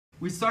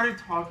we started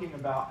talking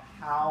about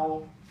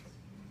how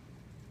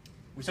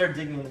we started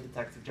digging into the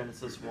text of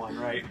Genesis 1,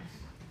 right?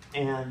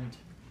 And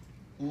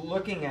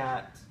looking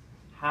at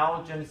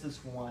how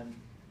Genesis 1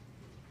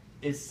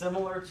 is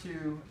similar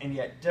to and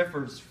yet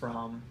differs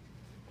from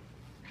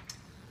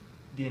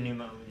the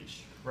Enuma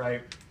Elish,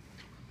 right?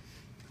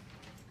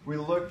 We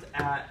looked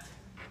at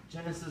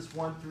Genesis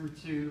 1 through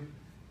 2,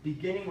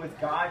 beginning with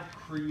God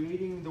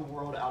creating the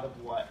world out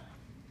of what?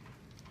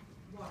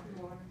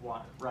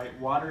 Water, right?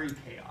 Watery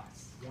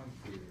chaos.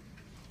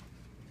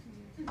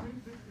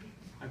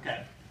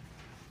 Okay.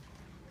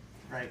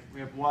 Right, we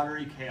have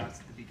watery chaos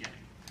at the beginning.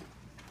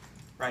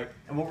 Right,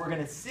 and what we're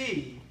going to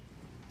see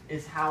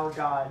is how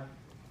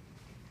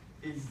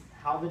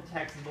the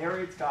text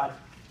narrates God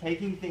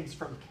taking things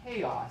from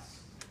chaos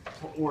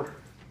to order.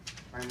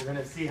 Right, we're going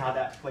to see how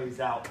that plays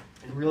out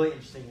in really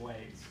interesting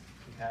ways.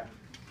 Okay,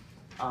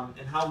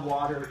 and how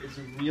water is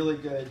a really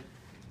good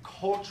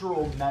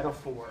cultural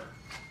metaphor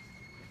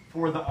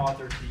for the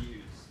author to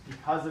use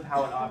because of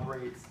how it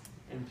operates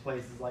in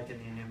places like in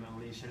the Enuma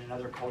Elish and in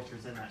other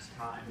cultures in that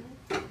time.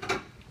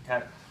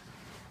 Okay,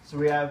 so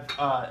we have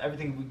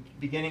everything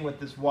beginning with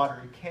this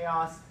watery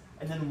chaos,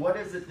 and then what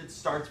is it that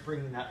starts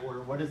bringing that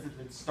order? What is it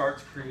that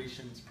starts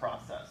creation's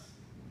process?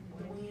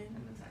 Wind. In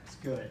the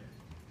text, good.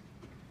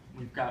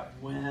 We've got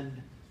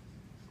wind,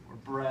 or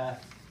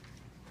breath,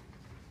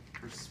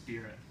 or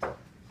spirit.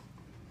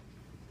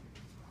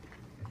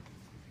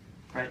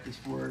 Right, this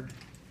word,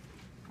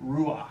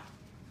 ruah.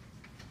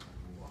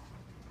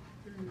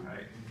 Right,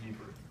 in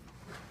Hebrew.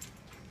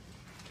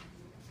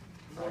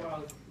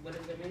 What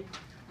does it mean?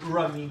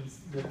 Ruah means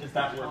is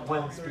that word,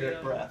 wind,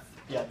 spirit, breath.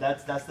 Yeah,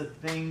 that's the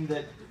thing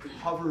that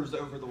hovers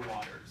over the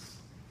waters.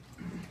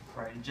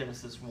 Right, in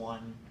Genesis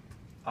 1,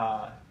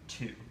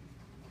 2.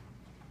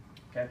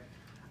 Okay?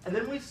 And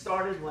then we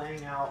started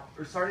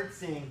started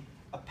seeing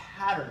a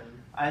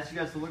pattern. I asked you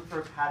guys to look for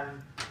a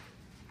pattern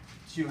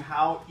to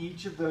how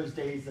each of those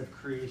days of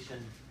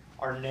creation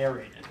are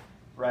narrated,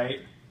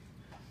 right?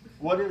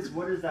 What is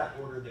that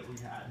order that we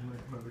had? I'm going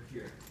to come over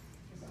here.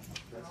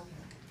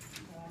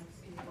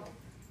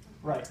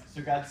 Right,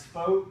 so God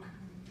spoke,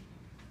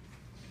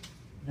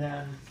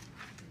 then,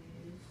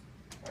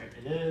 right,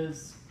 it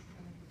is,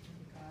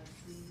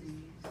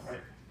 right,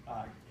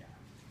 yeah.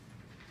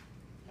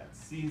 God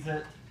sees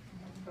it,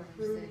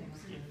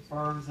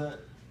 confirms it.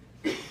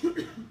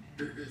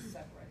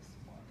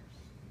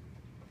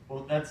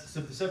 Well, so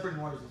the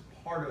separating waters is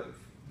part of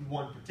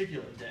one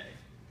particular day,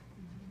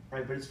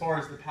 right? But as far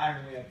as the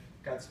pattern, we have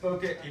God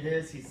spoke it, it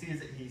is, he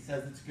sees it, he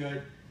says it's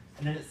good,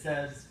 and then it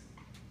says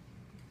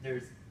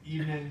there's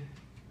evening,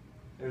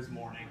 there's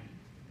morning,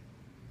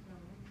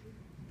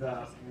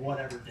 the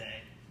whatever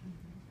day,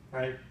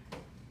 right?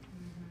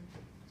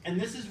 And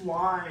this is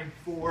why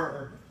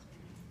for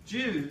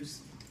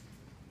Jews,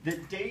 the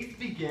days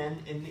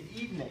begin in the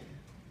evening.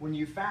 When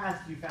you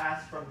fast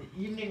from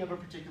the evening of a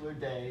particular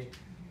day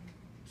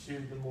to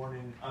the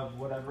morning of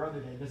whatever other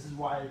day. This is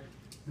why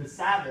the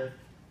Sabbath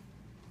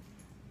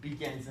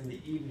begins in the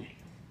evening,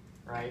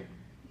 right?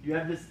 You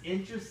have this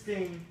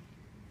interesting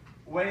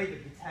way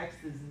that the text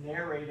is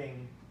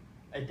narrating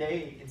a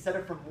day. Instead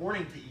of from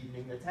morning to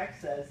evening, the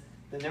text says,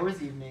 then there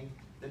was evening,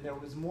 then there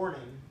was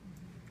morning,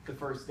 the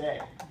first day.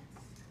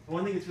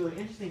 One thing that's really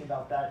interesting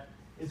about that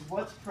is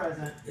what's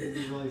present, this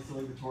is a really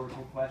silly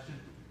rhetorical question,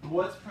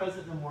 what's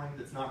present in the morning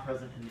that's not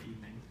present in the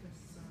evening?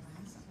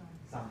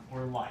 Sun,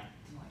 or light,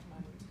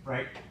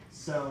 right?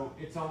 So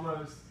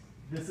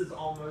this is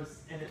almost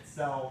in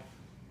itself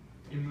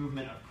a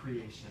movement of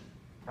creation,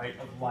 right?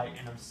 Of light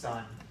and of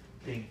sun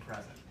being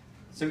present.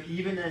 So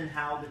even in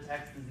how the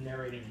text is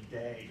narrating a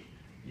day,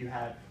 you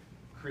have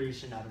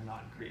creation out of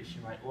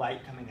non-creation, right?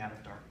 Light coming out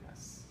of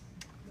darkness.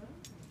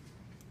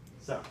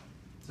 So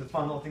it's a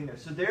fun little thing there.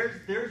 So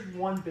there's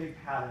one big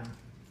pattern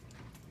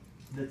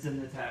that's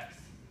in the text.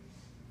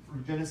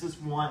 From Genesis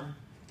 1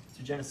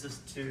 to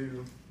Genesis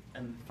 2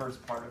 and the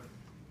first part of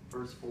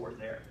verse 4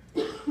 there.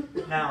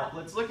 Now,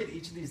 let's look at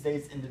each of these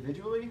days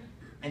individually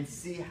and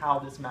see how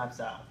this maps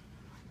out,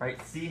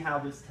 right? See how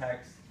this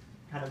text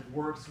kind of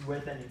works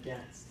with and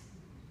against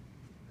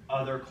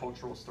other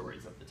cultural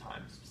stories of the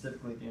time,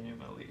 specifically the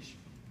Enuma Elish.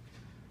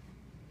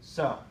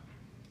 So,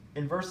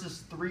 in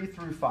verses 3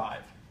 through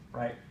 5,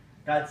 right,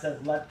 God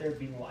said, let there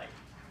be light.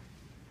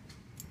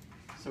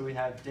 So we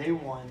have day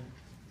 1,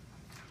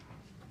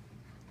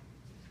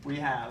 we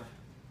have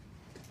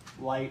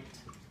light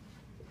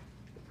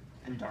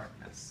and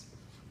darkness.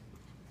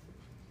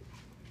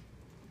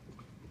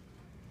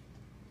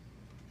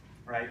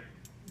 Right?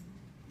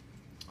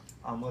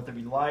 Let there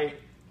be light.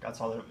 God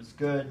saw that it was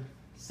good.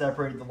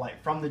 Separated the light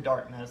from the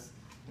darkness.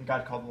 And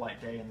God called the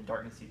light day, and the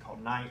darkness he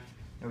called night.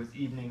 There was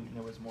evening, and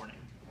there was morning.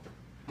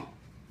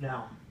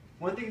 Now,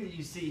 one thing that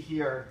you see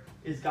here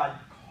is God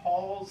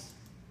calls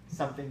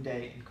something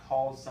day and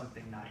calls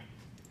something night.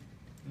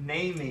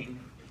 Naming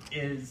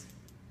is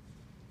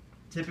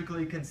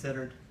typically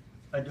considered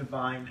a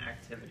divine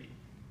activity,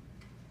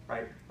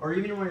 right? Or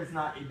even when it's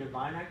not a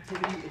divine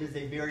activity, it is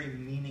a very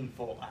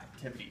meaningful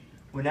activity.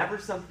 Whenever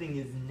something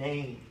is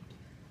named,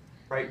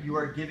 right? You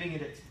are giving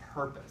it its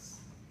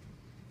purpose.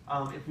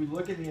 If we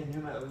look in the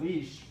Enuma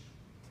Elish,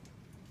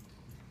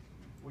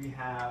 we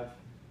have,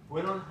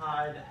 when on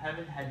high the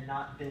heaven had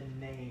not been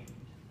named,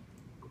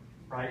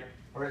 right?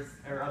 Or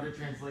other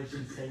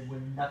translations say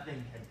when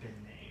nothing had been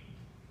named,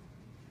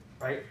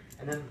 right?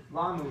 And then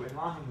Lamu and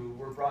Lahamu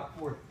were brought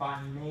forth, by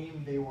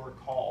name they were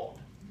called,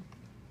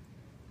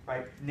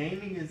 right?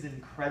 Naming is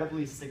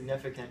incredibly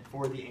significant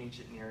for the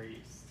ancient Near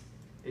East.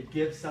 It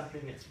gives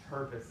something its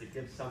purpose. It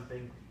gives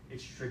something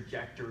its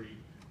trajectory.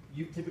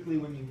 You typically,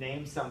 when you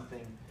name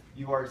something,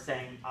 you are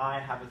saying, I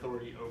have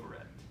authority over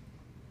it.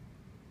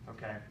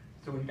 Okay?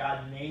 So when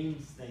God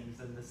names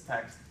things in this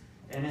text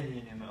and in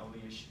the Enuma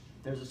Elish,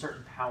 there's a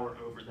certain power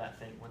over that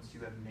thing once you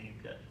have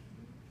named it.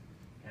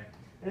 Okay?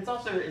 And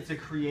it's a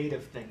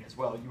creative thing as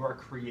well. You are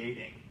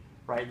creating,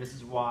 right? This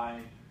is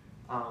why,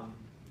 the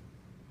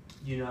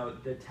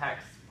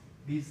text,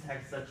 these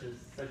texts such as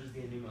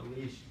the Enuma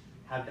Elish,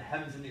 have the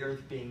heavens and the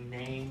earth being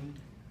named,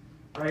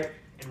 right?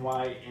 And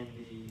why in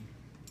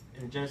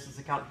the Genesis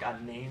account,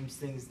 God names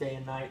things day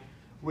and night,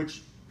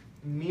 which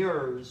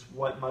mirrors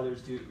what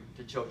mothers do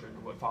to children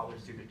or what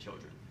fathers do to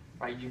children,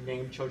 right? You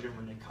name children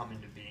when they come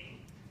into being.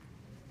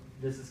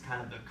 This is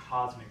kind of the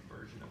cosmic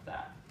version of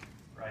that,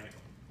 right?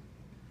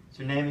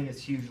 So naming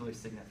is hugely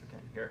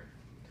significant here.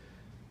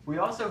 We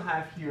also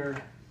have here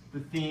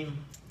the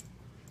theme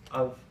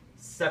of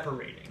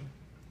separating,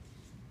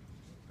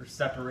 or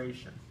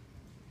separation.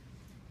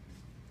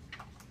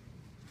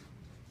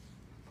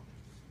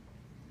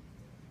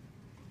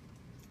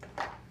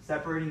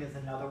 Separating is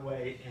another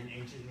way in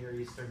ancient Near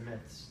Eastern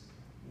myths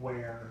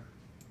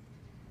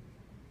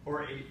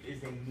it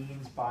is a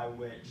means by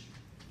which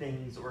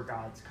things or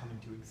gods come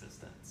into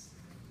existence.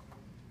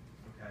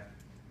 Okay.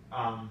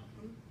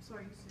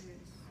 Sorry, you said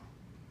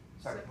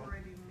Sorry,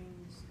 separating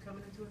means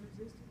coming into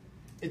existence?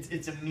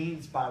 It's a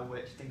means by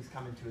which things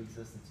come into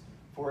existence.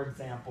 For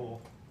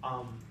example,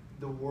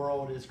 the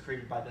world is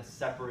created by the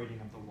separating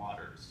of the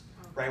waters.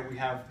 Right? We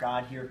have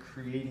God here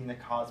creating the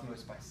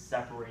cosmos by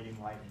separating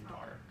light and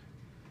dark.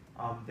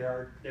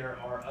 There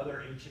are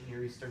other ancient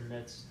Near Eastern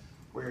myths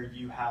where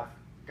you have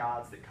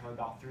gods that come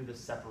about through the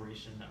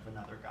separation of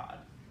another god.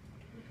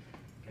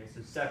 Okay,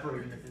 so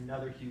separating is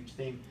another huge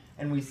theme.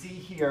 And we see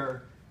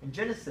here in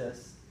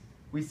Genesis,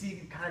 we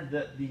see kind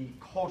of the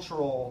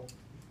cultural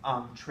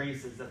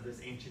traces of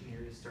this ancient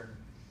Near Eastern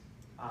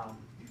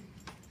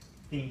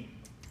theme,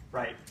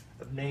 right?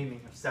 Of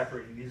naming, of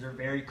separating. These are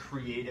very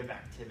creative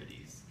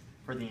activities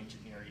for the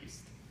ancient Near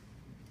East.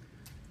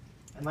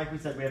 And like we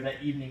said, we have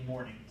that evening,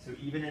 morning. So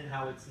even in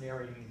how it's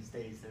narrating these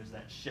days, there's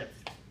that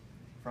shift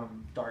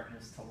from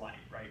darkness to light,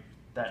 right?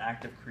 That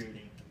act of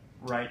creating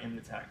right in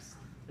the text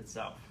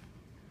itself.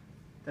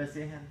 Did I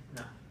see a hand?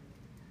 No.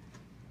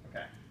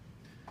 Okay.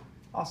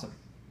 Awesome.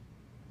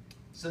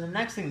 So the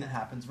next thing that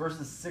happens,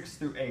 verses 6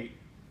 through 8,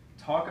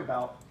 talk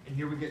about, and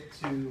here we get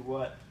to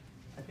what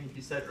I think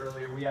you said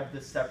earlier, we have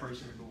this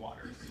separation of the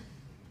waters,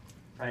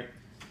 right?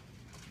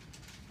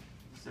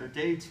 So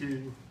day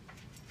 2,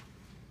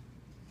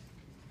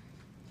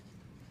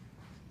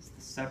 is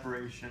the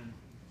separation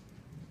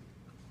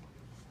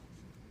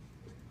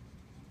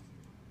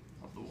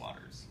of the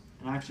waters.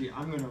 And actually,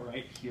 I'm going to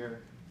write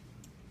here,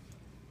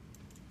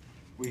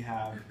 we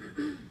have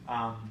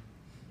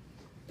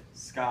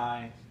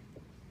sky,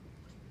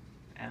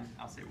 and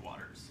I'll say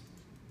waters.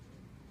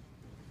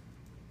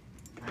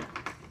 Right.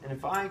 And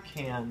if I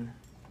can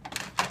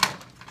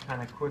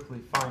kind of quickly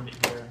find it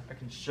here, I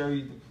can show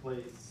you the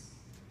place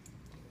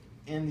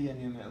in the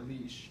Enuma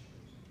Elish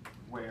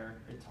where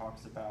it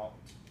talks about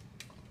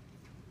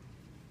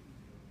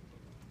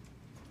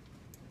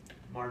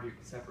Marduk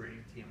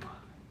separating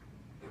Tiamat.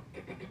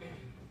 Let's see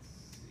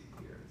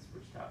here,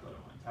 which tablet I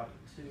want. Tablet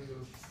 2.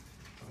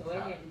 So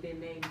it hadn't been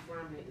named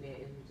from it, and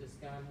it was just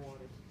sky and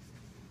water.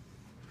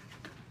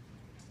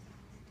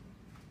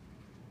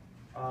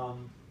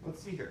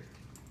 Let's see here.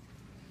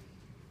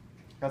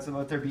 God said,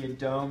 let there be a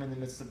dome in the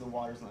midst of the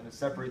waters, and let it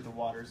separate the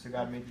waters. So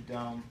God made the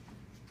dome.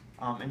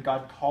 And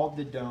God called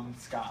the dome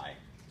sky.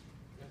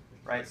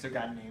 Right? So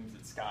God names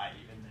it sky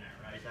even there,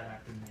 right? That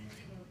act of naming.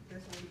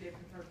 That's only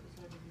different purpose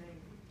of his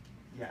name.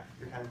 Yeah,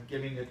 you're kind of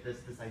giving it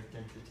this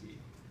identity.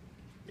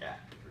 Yeah,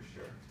 for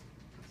sure.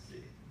 Let's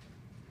see.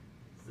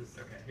 Is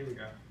this okay? Here we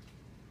go.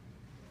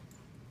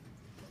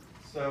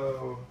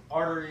 So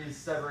arteries,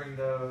 severing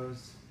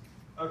those.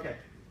 Okay.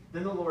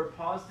 Then the Lord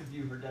paused to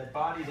view her dead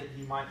body, that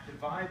he might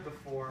divide the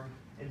form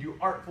and do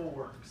artful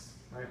works.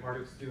 Right?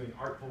 Marduk's doing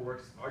artful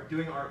works,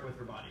 doing art with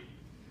her body.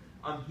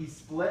 He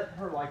split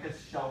her like a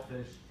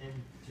shellfish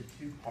into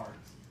 2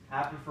 parts.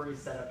 Half of her he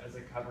set up as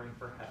a covering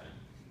for heaven.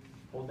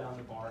 Pulled down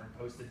the bar and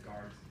posted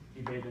guards.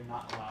 He bade them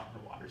not allow her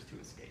waters to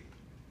escape.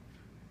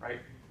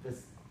 Right?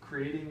 This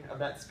creating of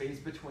that space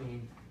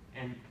between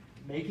and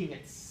making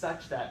it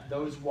such that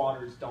those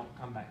waters don't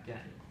come back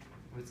in.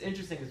 What's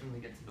interesting is when we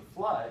get to the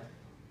flood,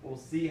 we'll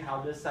see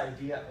how this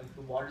idea of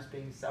the waters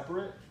being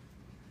separate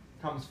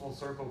comes full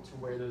circle to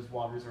where those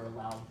waters are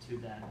allowed to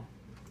then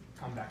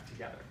come back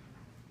together.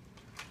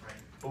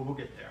 Right? But we'll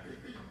get there.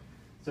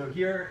 So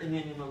here in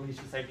the Enuma Elish,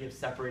 this idea of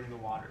separating the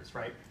waters,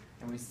 right?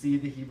 And we see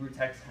the Hebrew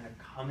text kind of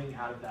coming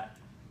out of that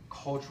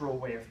cultural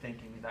way of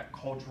thinking, that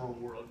cultural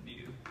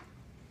worldview.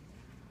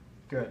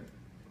 Good.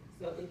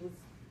 So it was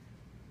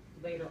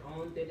later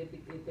on that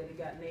it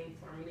got named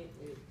firmament.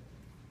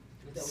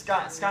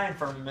 Sky and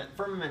firmament.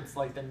 Firmament's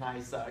like the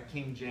nice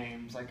King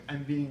James, like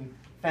I'm being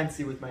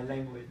fancy with my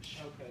language.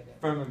 Okay.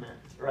 Firmament,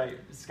 right?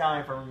 Sky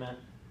and firmament.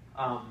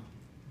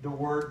 The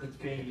word that's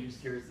being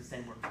used here is the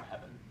same word for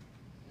heaven,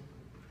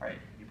 right?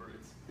 Hebrew,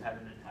 it's heaven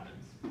and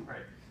heavens,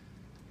 right?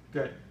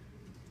 Good.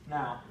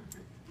 Now,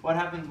 what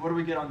happens? What do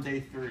we get on day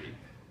 3?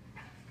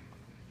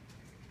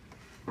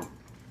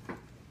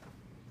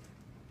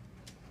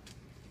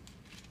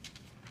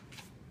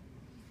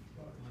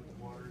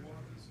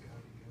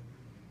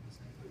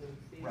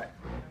 Right.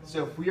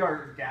 So if we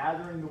are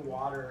gathering the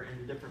water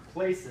in different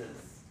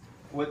places,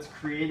 what's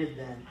created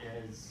then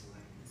is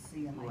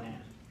Sea and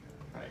land.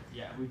 Right.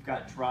 Yeah, we've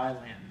got dry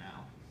land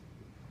now.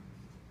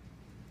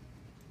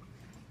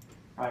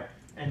 Right.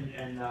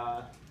 And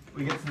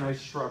we get some nice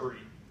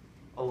shrubbery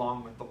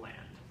along with the land.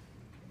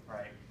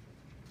 Right.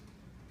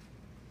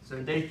 So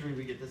in day 3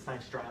 we get this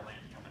nice dry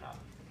land coming up.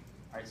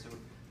 Right. So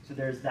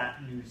there's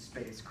that new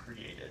space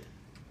created.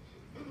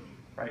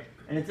 Right.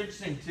 And it's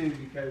interesting too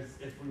because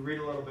if we read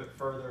a little bit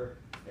further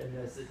in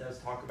this, it does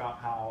talk about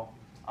how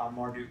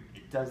Marduk,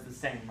 it does the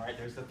same, right?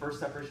 There's the first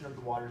separation of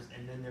the waters,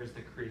 and then there's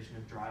the creation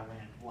of dry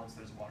land once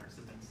those waters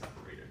have been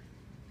separated.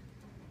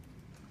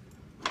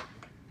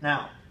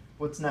 Now,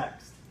 what's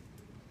next?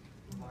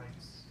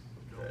 Lights.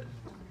 Good.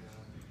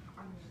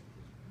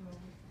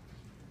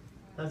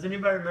 Does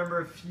anybody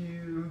remember a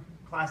few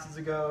classes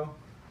ago?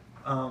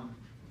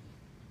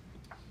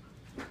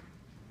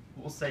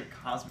 We'll say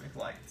cosmic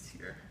lights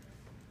here.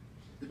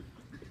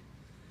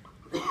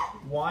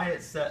 Why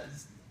it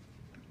says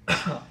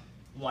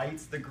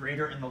lights, the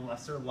greater and the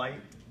lesser light.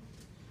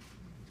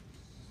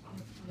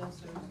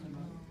 What's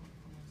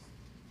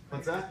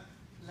that?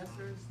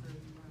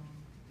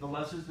 The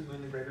lesser is the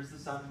moon, the greater is the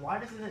sun. Why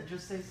doesn't it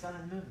just say sun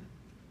and moon?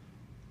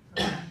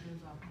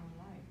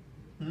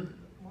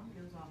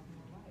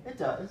 It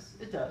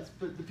does.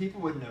 But the people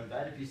would know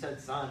that. If you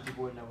said sun,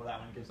 people would know, well, that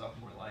one gives off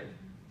more light.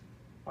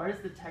 Why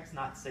does the text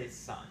not say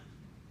sun?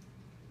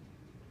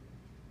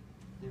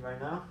 Anybody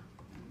know?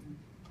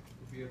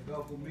 Would be a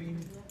double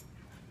meaning.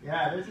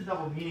 Yeah, there's a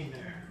double meaning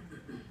there.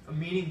 A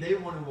meaning they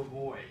want to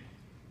avoid.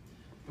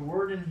 The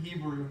word in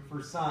Hebrew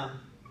for sun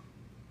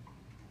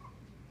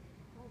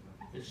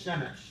is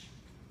shemesh.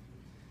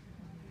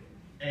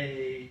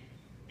 A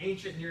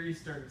ancient Near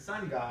Eastern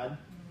sun god.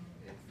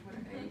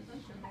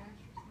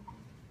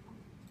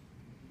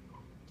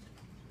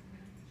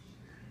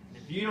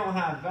 If you don't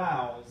have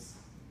vowels,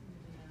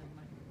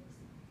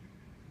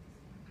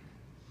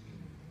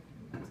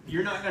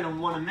 you're not going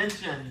to want to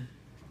mention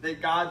that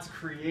God's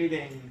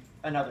creating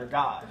another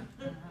God,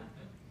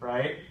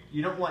 right?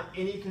 You don't want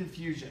any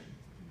confusion,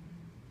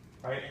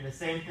 right? And the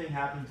same thing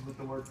happens with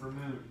the word for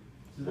moon.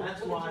 So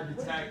that's why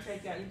the text...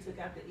 You took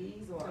out the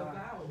E's or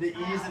vowels? The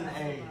E's and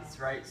the A's,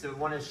 right? So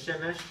one is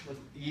Shemesh with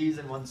E's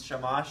and one's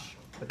Shamash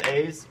with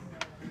A's,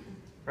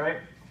 right?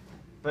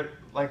 But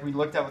like we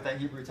looked at with that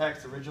Hebrew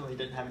text, originally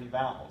didn't have any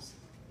vowels,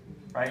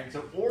 right?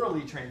 So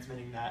orally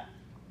transmitting that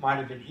might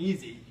have been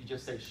easy. You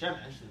just say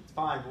Shemesh and it's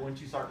fine, but once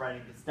you start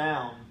writing this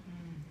down,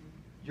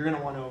 you're going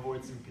to want to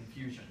avoid some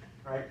confusion,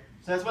 right?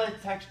 So that's why the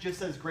text just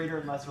says greater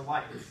and lesser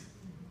lights,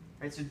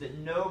 right? So that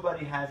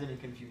nobody has any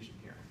confusion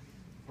here.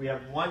 We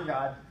have one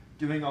God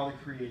doing all the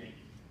creating,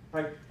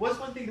 right? What's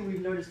one thing that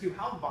we've noticed too?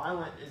 How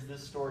violent is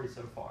this story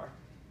so far?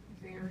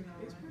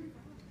 It's pretty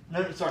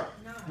No, sorry,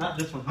 not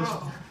this one. This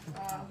one.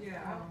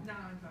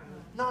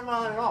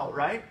 Non-violent at all,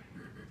 right?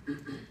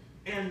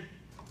 And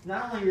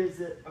not only is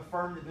it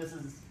affirmed that this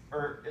is,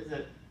 or is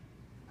it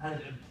kind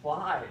of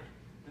implied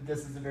that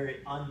this is a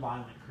very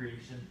unviolent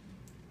creation,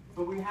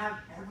 but we have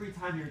every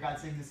time here God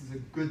saying this is a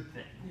good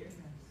thing,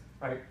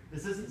 right?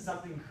 This isn't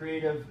something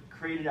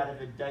created out of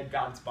a dead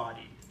God's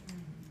body,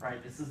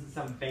 right? This isn't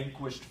some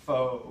vanquished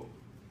foe,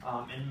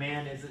 and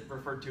man isn't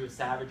referred to as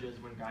savages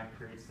when God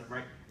creates them,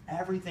 right?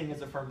 Everything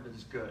is affirmed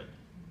as good,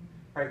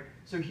 right?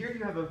 So here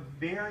you have a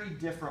very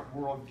different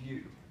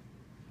worldview,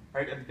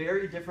 right? A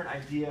very different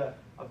idea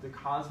of the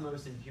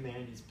cosmos and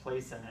humanity's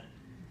place in it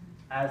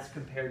as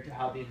compared to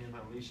how the Enuma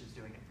Elish is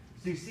doing it.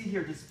 So you see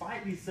here,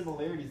 despite these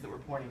similarities that we're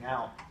pointing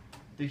out,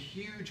 the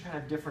huge kind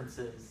of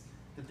differences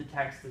that the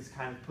text is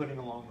kind of putting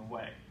along the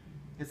way.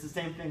 It's the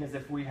same thing as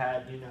if we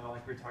had,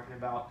 like we were talking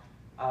about,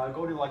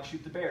 Goldilocks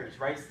shoot the bears,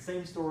 right? It's the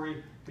same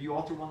story, but you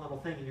alter one little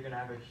thing and you're going to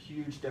have a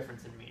huge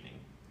difference in meaning.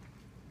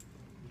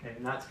 Okay,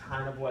 and that's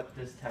kind of what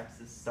this text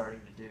is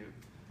starting to do,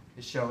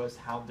 is show us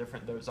how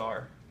different those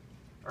are,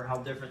 or how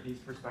different these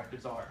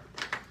perspectives are.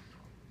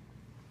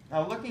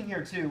 Now looking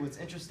here too, what's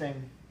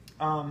interesting,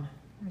 let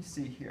me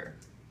see here.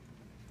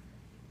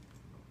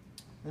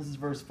 This is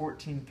verse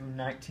 14 through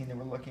 19 that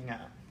we're looking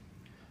at.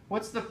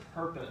 What's the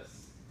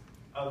purpose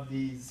of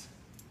these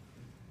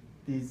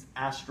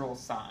astral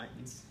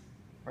signs,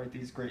 right?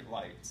 These great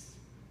lights.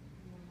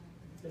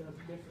 The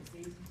different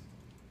seasons.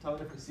 Tell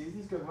the different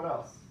seasons. Good. What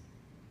else?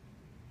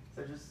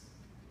 So just,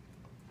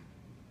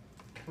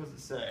 what does it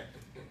say?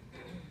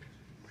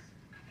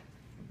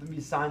 There'll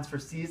be signs for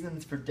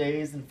seasons, for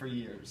days, and for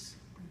years.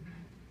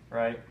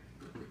 Right?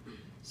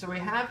 So we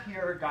have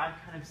here God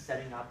kind of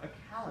setting up a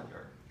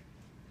calendar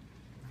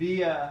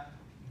via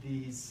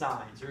these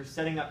signs, or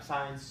setting up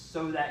signs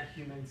so that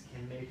humans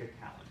can make a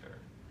calendar.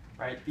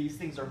 Right? These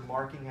things are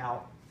marking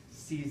out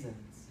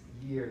seasons,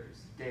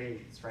 years,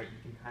 days, right? You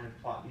can kind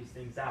of plot these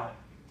things out.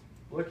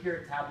 Look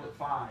here at tablet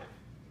 5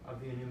 of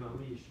the Enuma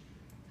Elish.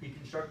 He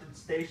constructed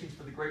stations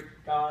for the great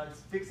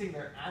gods, fixing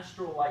their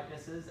astral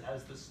likenesses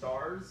as the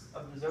stars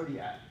of the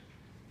zodiac.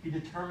 He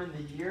determined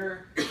the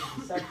year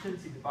into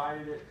sections, he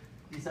divided it.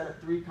 He set up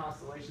 3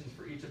 constellations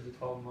for each of the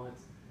 12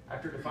 months.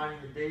 After defining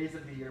the days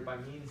of the year by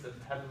means of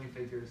heavenly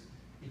figures,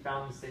 he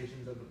found the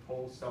stations of the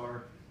pole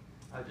star,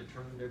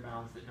 determined their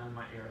bounds that none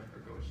might err or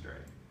go astray.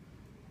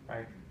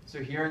 Right? So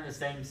here in the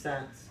same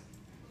sense,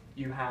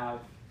 you have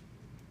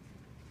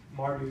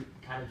Marduk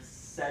kind of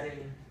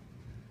setting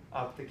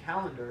up the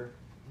calendar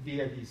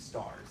via these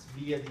stars,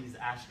 via these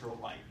astral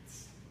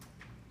lights.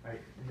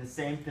 Right? And the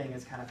same thing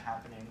is kind of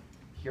happening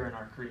here in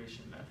our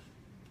creation myth.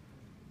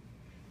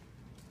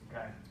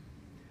 Okay.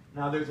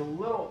 Now there's a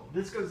little,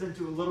 this goes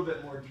into a little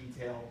bit more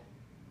detail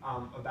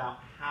about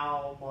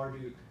how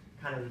Marduk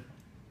kind of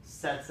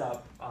sets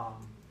up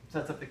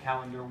the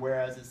calendar,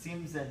 whereas it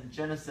seems in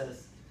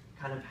Genesis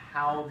kind of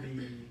how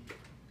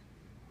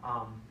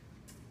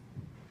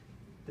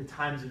the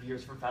times of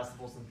years for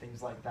festivals and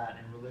things like that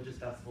and religious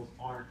festivals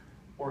aren't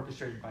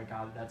orchestrated by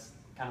God. That's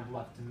kind of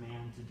left to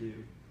man to do.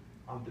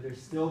 But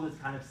there's still this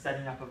kind of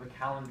setting up of a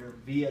calendar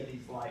via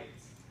these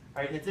lights.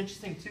 Right? And it's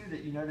interesting too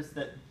that you notice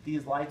that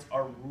these lights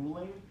are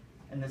ruling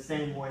in the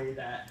same way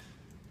that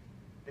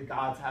the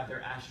gods have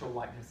their astral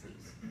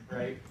likenesses,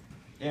 right?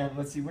 And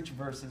let's see, which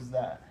verse is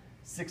that?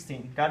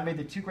 16. God made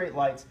the 2 great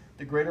lights,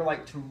 the greater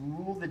light to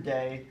rule the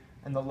day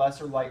and the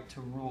lesser light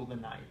to rule the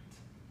night.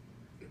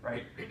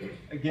 Right?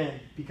 Again,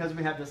 because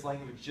we have this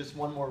language, just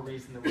one more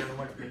reason that we're going to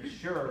want to make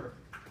sure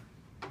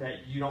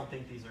that you don't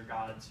think these are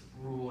gods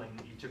ruling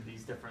each of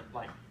these different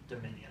like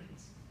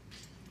dominions.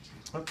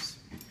 Oops.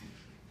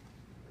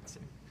 Let's see.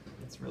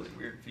 It's a really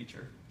weird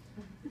feature.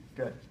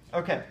 Good.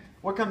 Okay.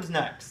 What comes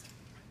next?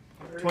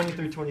 20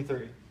 through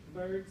 23.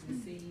 Birds, the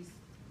seas,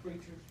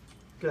 creatures.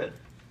 Good.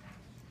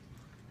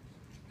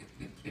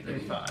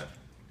 35.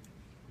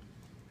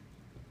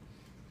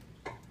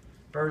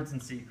 Birds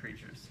and sea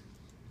creatures.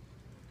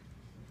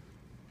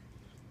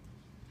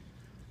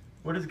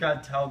 What does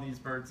God tell these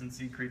birds and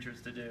sea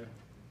creatures to do?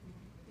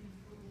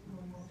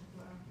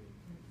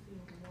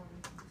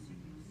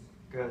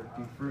 Good.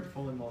 Be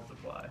fruitful and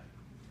multiply.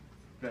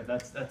 Good.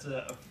 That's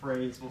a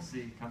phrase we'll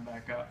see come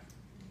back up.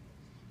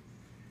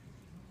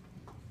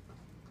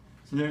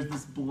 So there's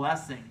this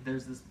blessing.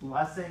 There's this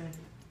blessing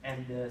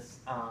and this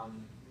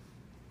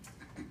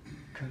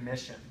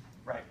commission,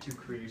 right, to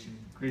creation.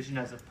 Creation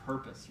has a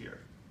purpose here.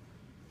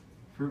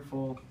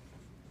 Fruitful,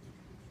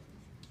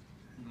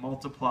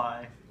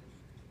 multiply,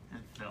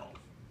 and fill.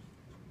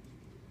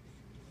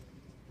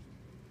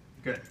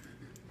 Good.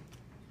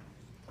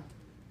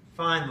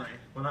 Finally,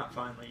 well, not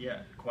finally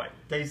yet, quite.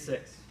 Day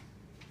 6.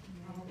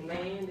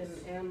 Land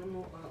and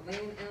animals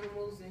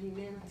and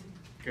humanity.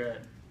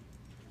 Good.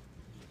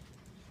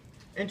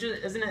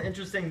 Isn't it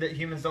interesting that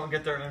humans don't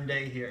get their own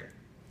day here?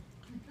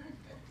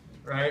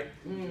 Right?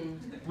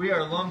 We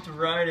are lumped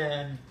right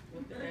in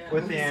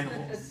with the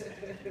animals.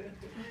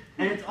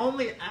 And it's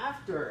only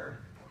after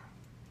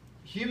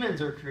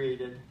humans are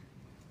created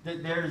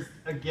that there's,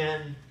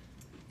 again,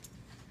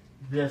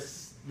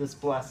 this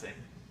blessing.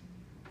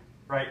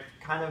 Right?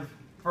 Kind of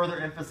further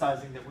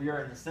emphasizing that we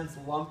are, in a sense,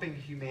 lumping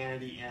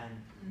humanity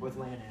in with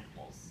land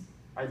animals.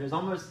 Right? There's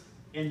almost,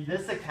 in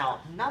this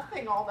account,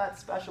 nothing all that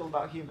special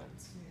about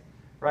humans.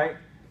 Right?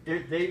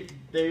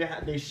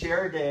 They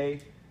share a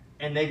day,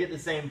 and they get the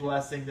same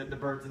blessing that the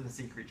birds and the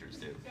sea creatures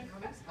do.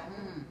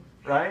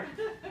 Right?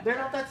 They're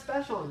not that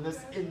special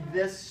in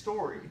this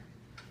story.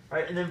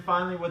 Right? And then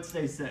finally, what's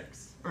day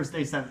 6? Or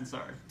day 7,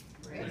 sorry.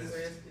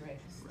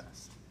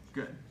 Rest.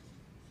 Good.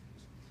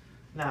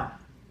 Now,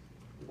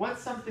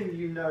 what's something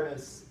you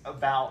notice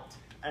about,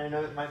 and I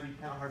know it might be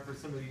kind of hard for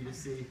some of you to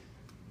see,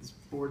 this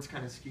board's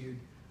kind of skewed.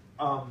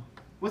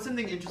 What's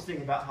something interesting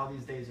about how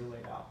these days are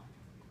laid out?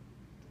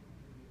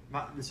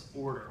 About this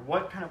order.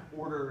 What kind of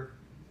order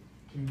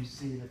can you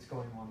see that's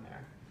going on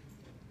there?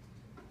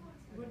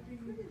 Would be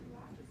pretty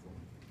logical.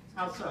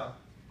 How so?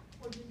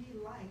 What do you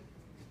need light?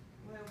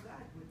 Well,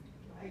 God would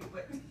light,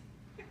 but.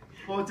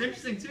 Well, it's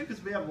interesting too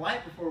because we have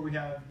light before we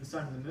have the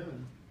sun and the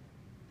moon.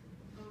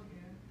 Oh,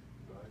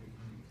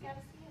 yeah.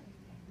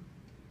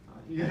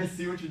 You guys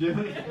see what you're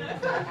doing?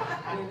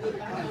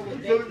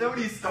 So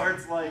nobody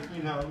starts like,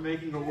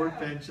 making a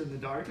workbench in the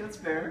dark. That's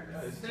fair.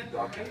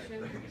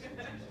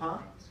 Huh?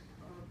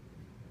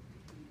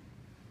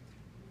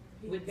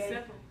 Would they?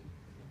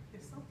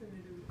 It's something to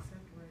do with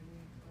separating.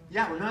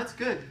 Yeah, well, no, that's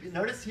good. You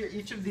notice here,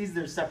 each of these,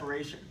 there's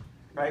separation,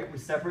 right? We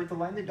separate the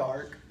light and the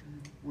dark.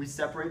 We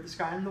separate the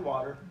sky and the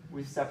water.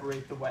 We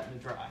separate the wet and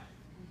the dry.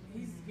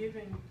 He's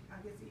giving, I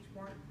guess, each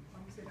part,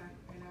 like you said,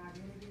 an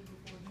identity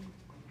before he.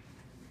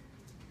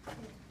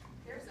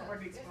 There's a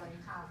Hard to explain.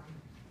 column.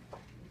 If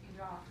you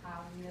draw a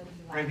column, it'll be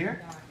Right light here?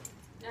 and dark.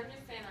 No, I'm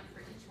just saying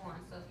for each one.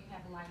 So if you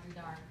have light and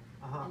dark,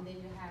 Uh-huh. and then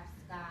you have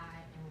sky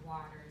and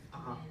waters,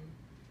 Uh-huh. and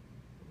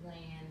then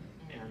land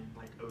and, And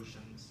like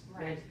oceans.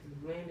 right.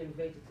 Land and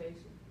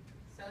vegetation.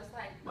 So it's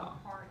like Wow.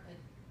 a part of,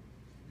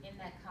 in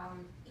that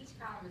column. Each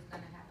column is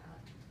going to have a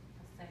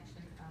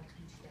section of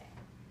each day.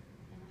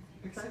 Am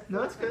I saying Okay.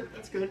 No, that's good.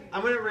 That's good.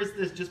 I'm going to erase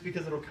this just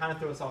because it'll kind of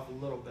throw us off a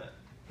little bit.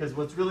 Because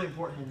what's really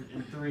important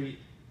in 3,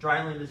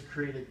 dry land is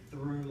created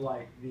through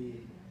like the,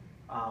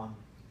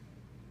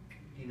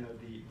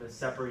 the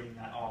separating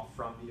that off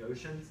from the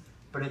oceans.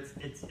 But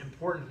it's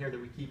important here that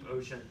we keep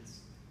oceans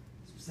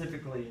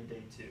specifically in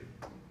day 2.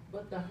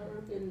 But the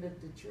herb and the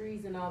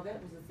trees and all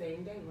that was the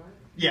same day, right?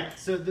 Yeah.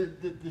 So the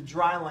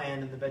dry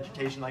land and the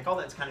vegetation, like all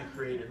that's kind of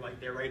created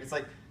like there, right? It's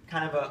like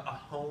kind of a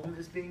home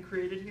is being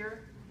created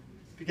here.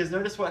 Because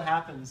notice what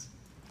happens.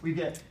 We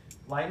get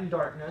light and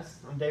darkness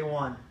on day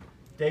 1.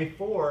 Day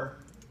 4,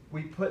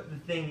 we put the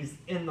things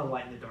in the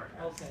light and the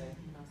darkness. Okay.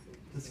 I see.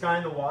 The sky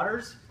and the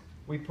waters,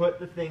 we put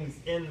the things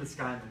in the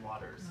sky and the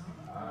waters.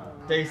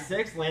 Day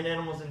 6, land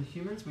animals and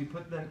humans, we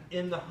put them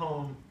in the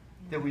home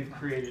that we've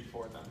created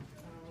for them.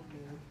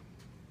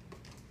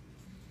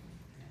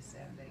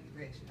 Saturday, you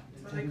rest, you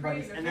don't do So they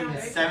created a And then the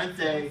foundation. 7th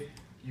day,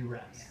 you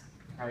rest.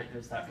 Right?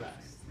 There's that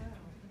rest.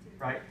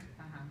 Right?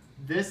 Uh-huh.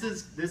 This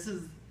is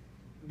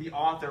the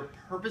author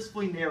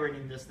purposefully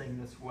narrating this thing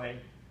this way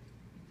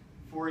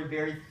for a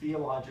very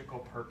theological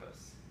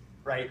purpose,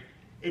 right?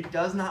 It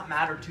does not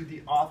matter to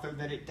the author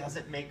that it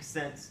doesn't make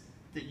sense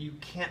that you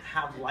can't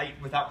have light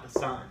without the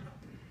sun.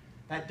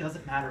 That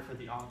doesn't matter for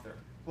the author.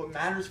 What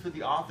matters for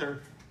the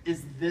author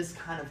is this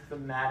kind of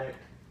thematic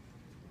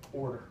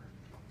order.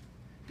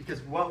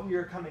 Because what we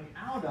are coming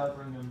out of,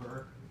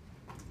 remember,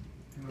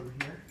 come over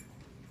here,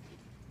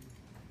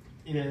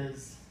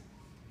 is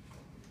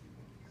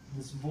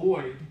this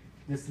void,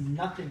 this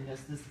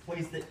nothingness, this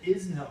place that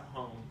is no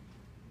home.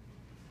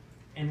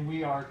 And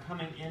we are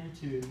coming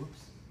into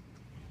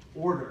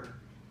order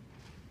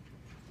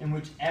in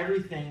which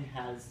everything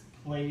has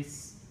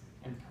place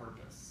and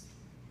purpose.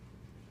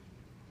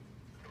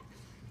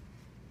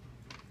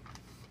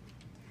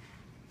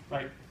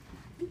 Right?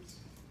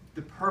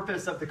 The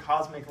purpose of the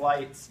cosmic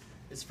lights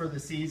is for the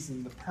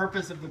season. The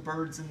purpose of the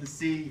birds in the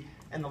sea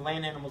and the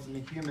land animals and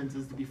the humans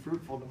is to be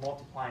fruitful, to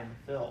multiply and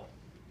to fill.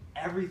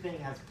 Everything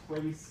has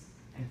place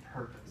and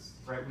purpose,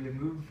 right? We have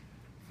moved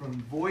from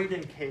void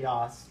and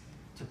chaos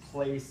to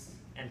place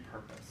and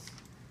purpose.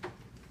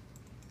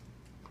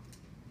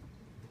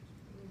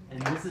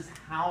 And this is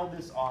how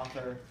this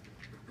author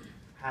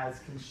has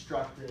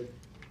constructed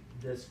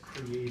this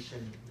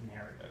creation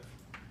narrative,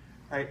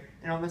 right?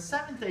 And on the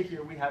 7th day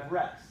here, we have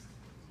rest,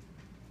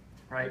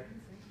 right?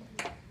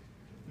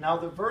 Now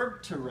the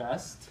verb to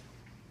rest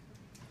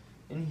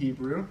in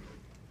Hebrew,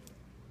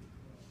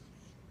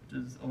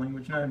 which is a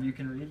language none of you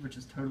can read, which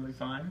is totally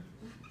fine,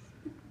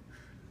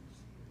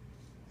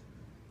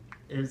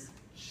 is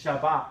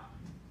Shabbat.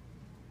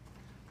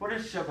 What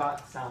does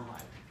Shabbat sound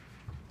like?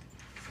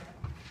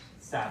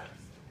 Sabbath.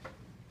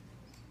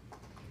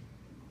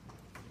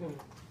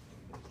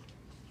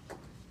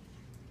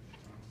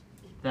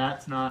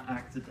 That's not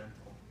accidental,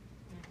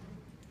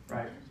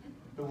 right?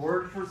 The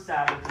word for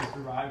Sabbath is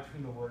derived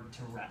from the word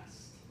to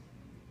rest,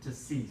 to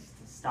cease,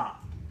 to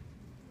stop,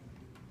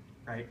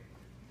 right?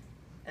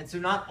 And so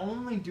not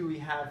only do we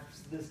have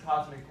this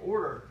cosmic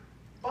order,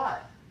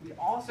 but we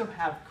also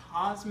have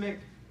cosmic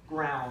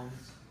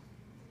grounds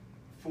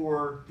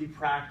for the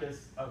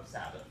practice of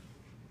Sabbath,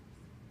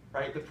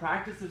 right? The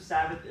practice of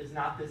Sabbath is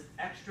not this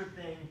extra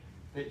thing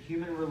that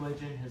human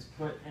religion has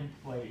put in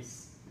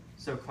place,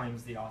 so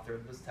claims the author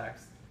of this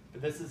text,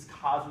 but this is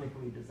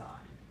cosmically designed,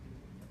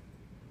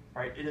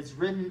 right? It is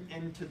written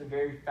into the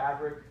very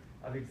fabric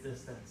of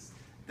existence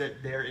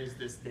that there is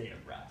this day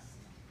of rest.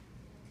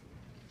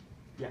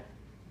 Yeah.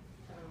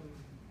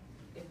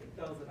 If it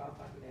throws it off,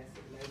 I can ask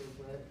it later,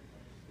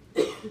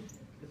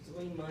 but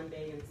between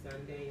Monday and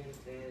Sunday and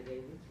Saturday,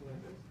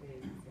 which day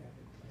is Sabbath?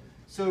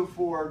 So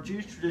for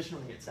Jews,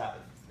 traditionally it's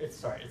Sabbath. It's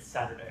Saturday.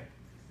 Saturday.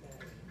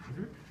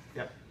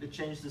 Yep. It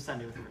changed to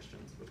Sunday with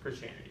Christians, with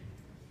Christianity.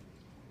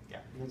 Yeah,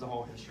 there's a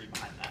whole history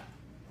behind that.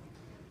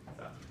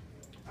 So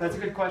that's a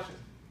good question.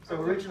 So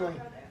originally,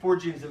 for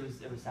Jews, it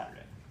was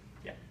Saturday.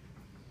 Yeah.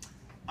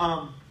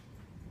 Are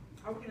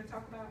we gonna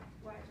talk about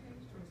why it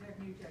changed, or is that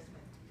New Testament?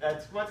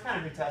 That's what's kind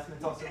of New Testament.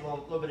 It's also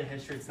a little bit of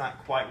history. It's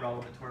not quite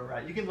relevant to where we're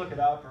at. You can look it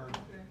up, or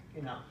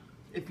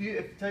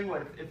tell you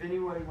what, if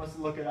anybody wants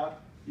to look it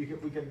up, we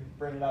can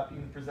bring it up. You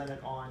can present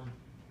it on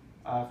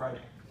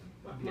Friday.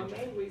 My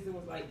main reason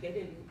was like they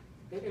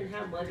didn't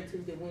have Monday,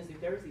 Tuesday, Wednesday,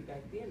 Thursday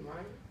back then,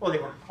 right? Well, they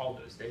weren't called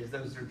those days.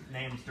 Those are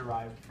names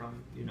derived from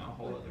a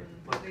whole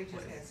other They place.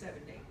 just had 7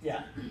 days.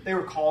 Yeah, they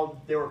were called.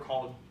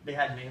 They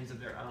had names of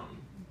their own,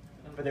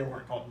 but they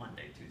weren't called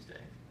Monday, Tuesday.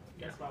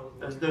 Yeah, That's why I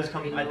was those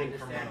wondering come, why I they think,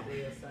 moved from it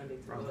Saturday Rome. or Sunday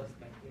to Rome. us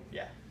back then.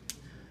 Yeah.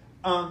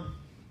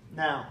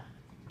 Now,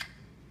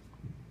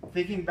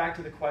 thinking back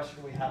to the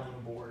question we had on the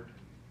board,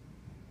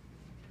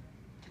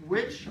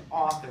 which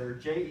author,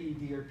 J, E,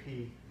 D, or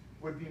P,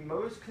 would be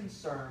most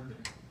concerned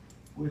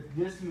with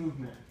this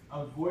movement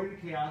of void to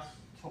chaos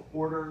to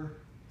order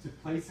to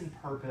place and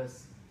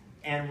purpose,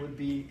 and would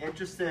be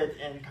interested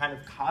in kind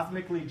of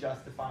cosmically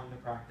justifying the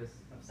practice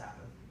of Sabbath?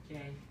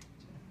 Jay.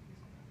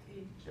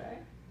 Jay?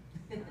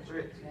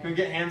 Can we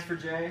get hands for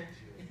Jay?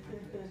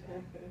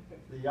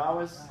 The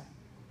Yahwist?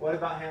 What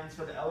about hands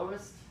for the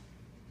Elohist?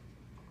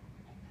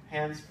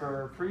 Hands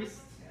for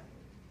priest?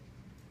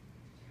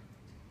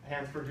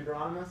 Hands for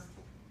Deuteronomist?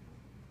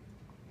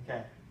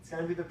 Okay, it's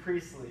going to be the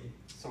priestly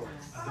source.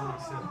 I don't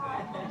accept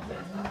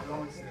that. I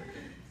don't accept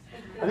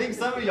that. I think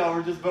some of y'all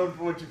were just voting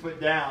for what you put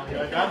down.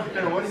 You're like, I don't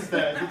care what he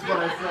says, it's what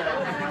I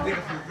said. It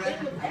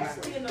was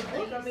actually in the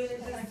book, I mean,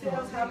 it just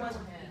tells how much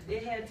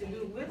it had to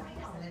do with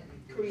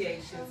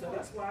creation, so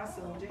that's why I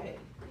said Jay.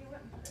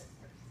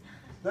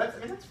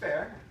 That's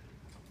fair.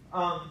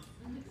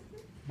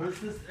 But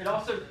it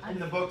also, in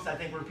the books, I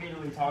think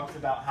repeatedly talks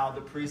about how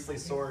the priestly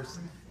source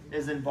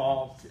is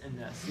involved in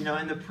this. You know,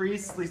 and the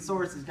priestly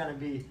source is going to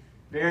be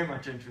very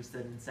much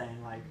interested in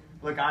saying, like,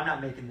 look, I'm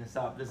not making this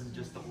up. This is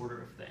just the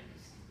order of things.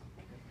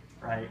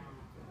 Right?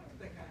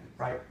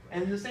 Right?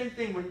 And the same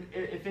thing when,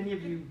 if any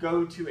of you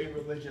go to a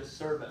religious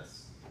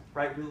service,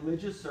 right?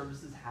 Religious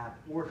services have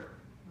order.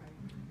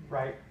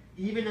 Right?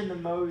 Even in the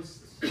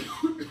most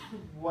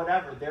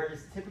whatever, there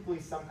is typically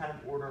some kind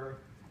of order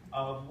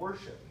of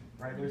worship.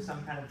 Right? There's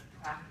some kind of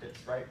practice,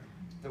 right?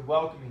 The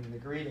welcoming, the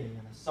greeting,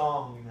 and a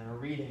song, and then a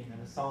reading,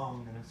 and a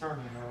song, and a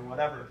sermon, or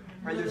whatever.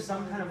 Right? There's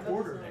some kind of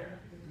order there,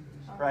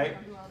 right?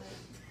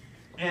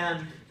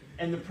 And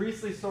the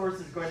priestly source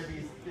is going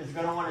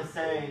to want to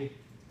say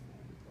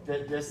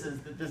that this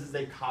is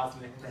a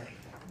cosmic thing,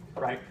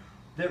 right?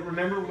 That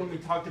remember when we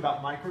talked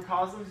about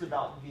microcosms,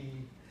 about the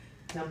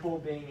temple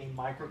being a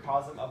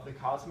microcosm of the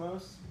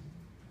cosmos,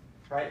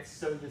 right?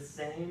 So the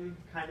same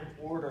kind of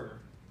order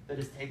that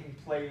is taking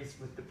place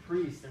with the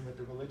priest and with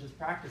the religious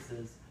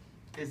practices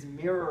is a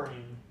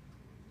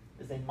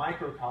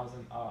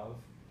microcosm of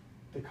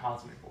the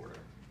cosmic order.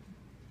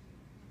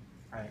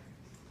 Right?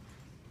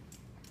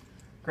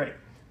 Great.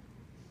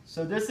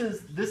 So this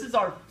is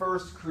our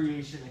first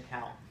creation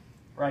account,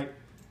 right?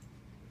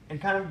 And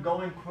kind of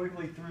going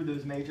quickly through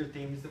those major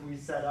themes that we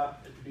set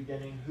up at the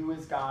beginning: who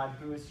is God,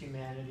 who is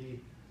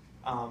humanity,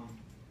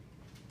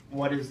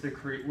 what is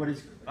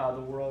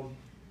the world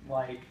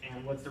like,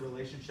 and what's the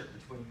relationship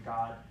between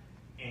God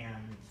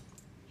and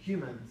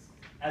humans,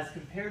 as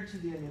compared to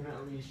the Enigma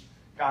Elish.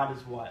 God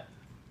is what?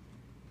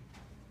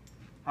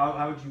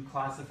 How would you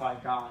classify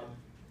God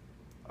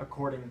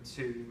according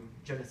to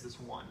Genesis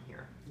 1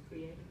 here?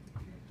 Creator.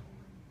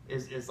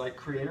 Is like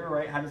creator,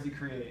 right? How does he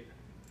create?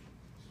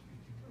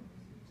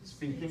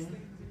 Speaking,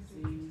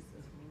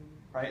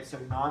 right? So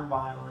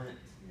non-violent,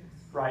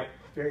 right?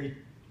 Very,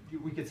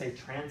 we could say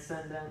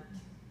transcendent,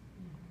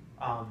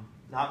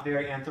 not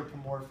very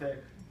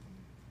anthropomorphic.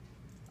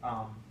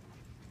 How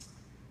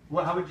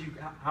would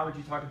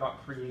you talk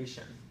about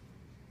creation?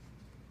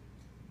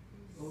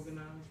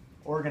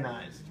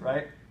 Organized,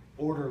 right?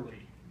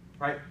 Orderly,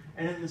 right?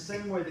 And in the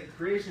same way that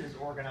creation is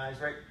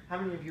organized, right? How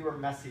many of you are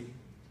messy?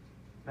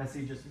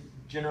 Messy, just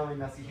generally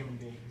messy human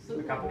beings.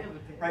 A couple,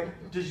 right?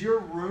 Does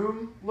your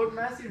room look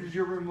messy, or does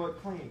your room look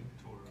clean?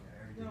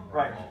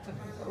 Right.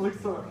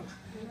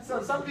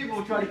 So some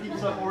people try to keep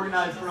stuff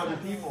organized for other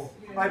people,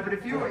 right? But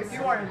if you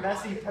are a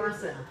messy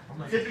person,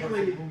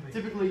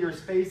 typically your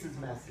space is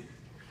messy.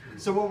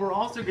 So what we're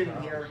also getting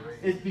here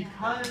is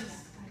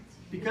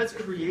because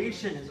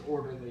creation is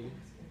orderly,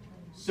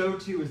 so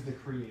too is the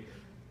Creator.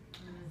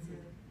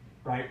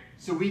 Right?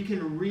 So we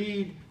can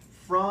read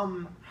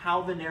from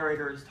how the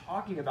narrator is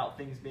talking about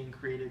things being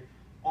created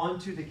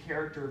onto the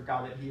character of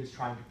God that he is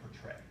trying to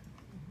portray.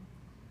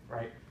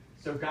 Right?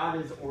 So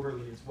God is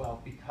orderly as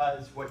well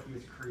because what he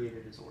has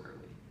created is orderly.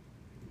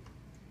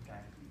 Okay?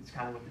 It's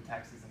kind of what the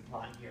text is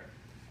implying here.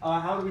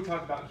 How do we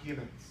talk about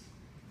humans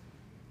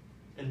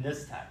in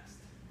this text?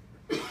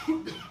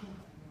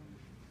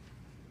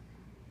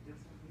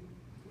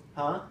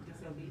 Huh?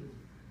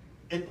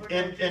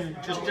 In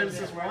just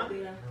Genesis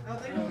 1? Oh,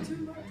 they know too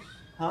much.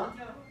 Huh?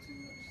 No, too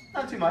much.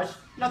 Not too much.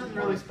 Nothing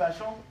really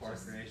special. Part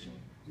of creation.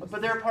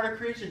 But they're a part of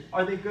creation.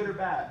 Are they good or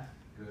bad?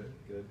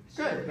 Good.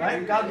 Good,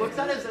 right? God looks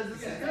at it and says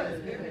this is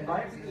good,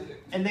 right?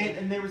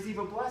 And they receive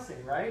a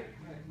blessing, right?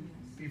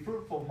 Be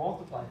fruitful,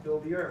 multiply,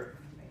 fill the earth,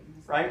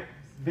 right?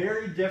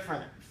 Very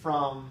different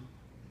from,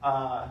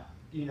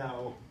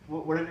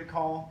 what did it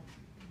call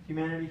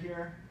humanity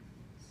here?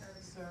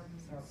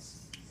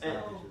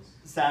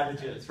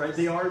 Savages, right?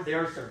 They are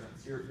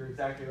servants. You're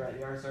exactly right.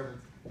 They are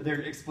servants, but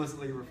they're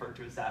explicitly referred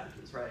to as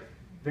savages, right?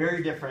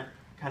 Very different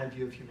kind of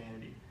view of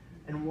humanity.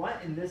 And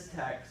what in this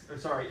text,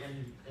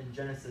 in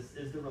Genesis,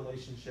 is the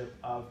relationship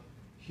of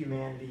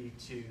humanity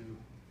to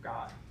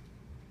God,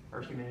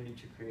 or humanity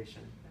to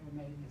creation? They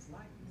were made in his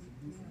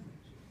likeness.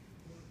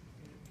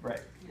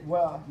 Right.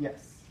 Well,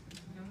 yes.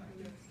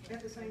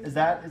 At the same Is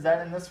that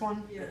in this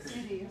one? Yes,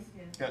 it is.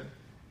 Good.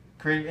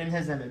 Created in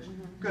his image.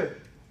 Good.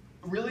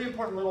 really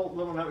important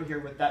little note here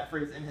with that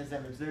phrase, in his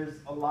image. There's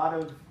a lot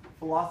of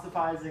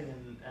philosophizing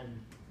and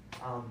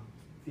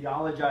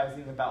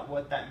theologizing about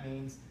what that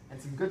means,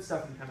 and some good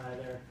stuff can come out of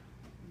there.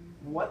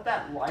 What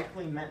that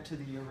likely meant to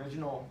the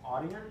original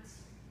audience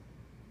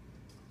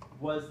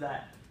was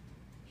that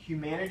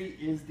humanity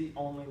is the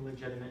only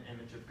legitimate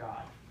image of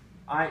God,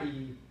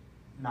 i.e.,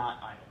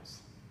 not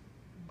idols.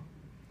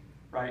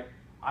 Right?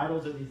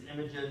 Idols are these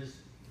images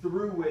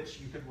through which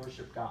you can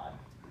worship God.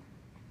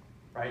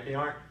 Right? They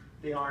aren't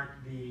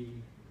the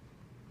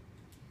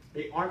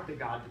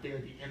God, but they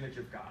are the image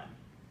of God.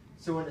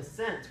 So in a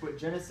sense, what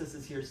Genesis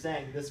is here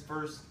saying, this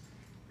first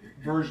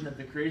version of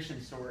the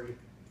creation story,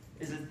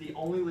 is that the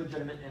only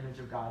legitimate image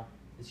of God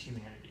is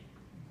humanity.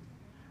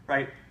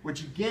 Right?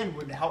 Which again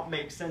would help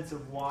make sense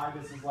of why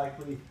this is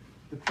likely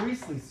the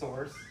priestly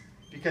source,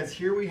 because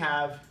here we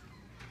have,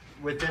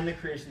 within the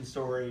creation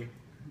story,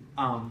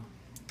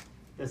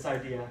 this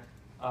idea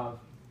of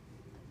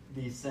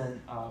the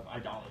sin of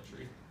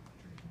idolatry.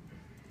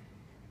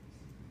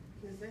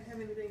 Does that have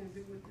anything to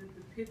do with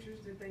the pictures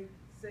that they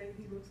say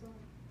he looks like?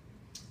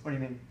 What do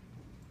you mean?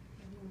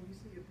 When you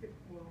see a picture,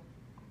 well,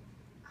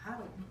 I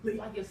don't believe.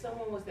 Like if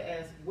someone was to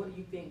ask, what do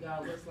you think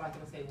God looks like?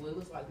 And I say, well, it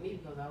looks like me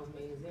because I was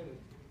made in his image.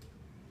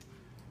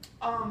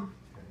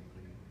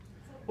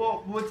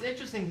 Well, what's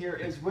interesting here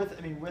is with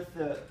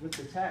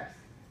the text,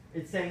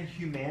 it's saying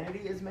humanity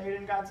is made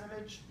in God's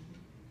image.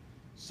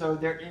 So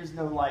there is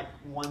no like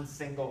one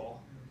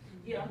single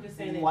Yeah, I'm just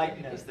saying that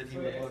likeness that he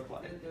would look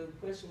like. The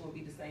question will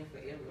be the same for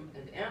everyone,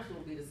 and the answer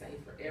will be the same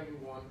for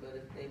everyone. But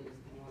if they was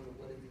wondering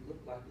what does he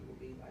look like, it would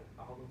be like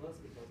all of us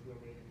because we're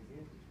made in his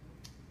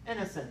image. In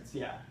a sense,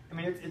 yeah. I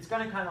mean, it's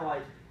going to kind of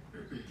like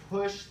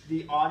push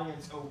the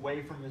audience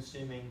away from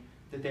assuming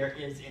that there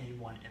is any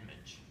one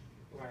image.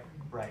 Right.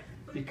 Right.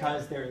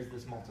 Because there is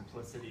this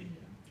multiplicity.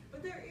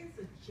 But there is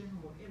a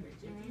general image.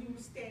 If you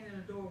stand in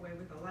a doorway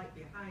with a light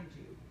behind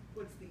you,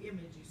 what's the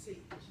image you see?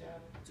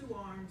 Shadow. 2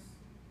 arms,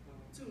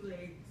 2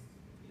 legs,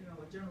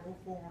 a general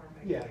form.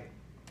 I Yeah. guess.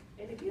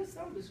 And it gives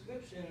some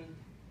description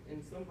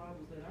in some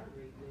Bibles that I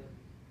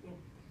read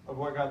Of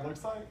what God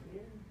looks like?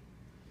 yeah,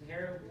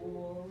 hair,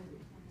 wool.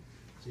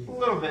 A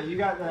little bit. You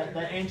got that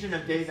Ancient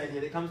of Days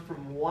idea that comes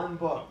from one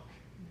book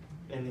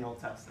in the Old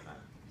Testament.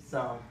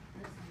 So,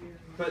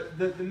 but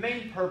the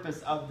main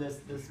purpose of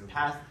this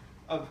past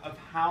of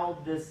how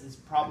this is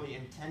probably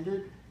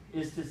intended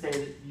is to say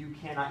that you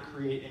cannot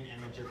create an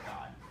image of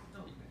God.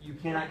 You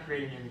cannot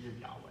create an image of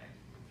Yahweh.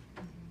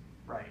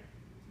 Right.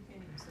 You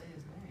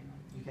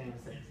can't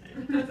even say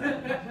his name.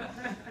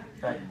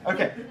 Right.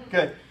 Okay,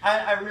 good.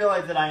 I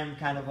realize that I am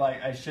kind of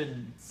like, I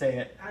shouldn't say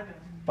it, I know.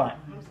 but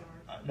I'm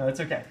sorry. no, it's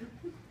okay.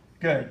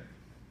 Good.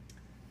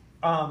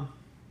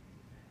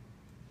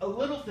 A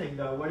little thing,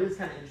 though, what is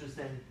kind of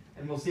interesting,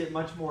 and we'll see it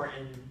much more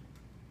in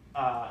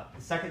the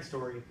second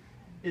story,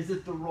 is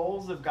that the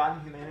roles of God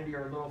and humanity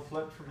are a little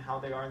flipped from how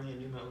they are in the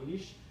Enuma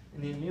Elish.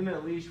 In the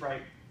Enuma Elish,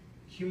 right,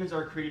 humans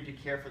are created to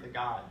care for the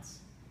gods.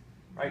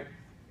 Right?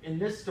 In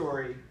this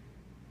story,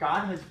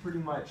 God has pretty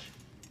much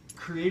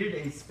created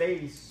a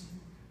space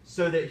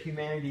so that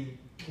humanity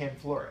can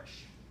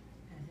flourish.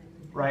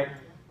 Right?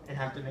 And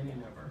have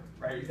dominion over.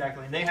 Right?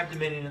 Exactly. And they have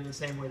dominion in the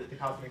same way that the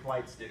cosmic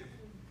lights do.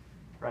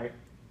 Right?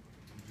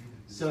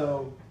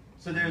 So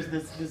there's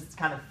this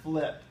kind of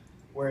flip,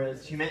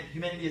 whereas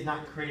humanity is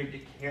not created to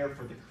care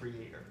for the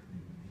Creator.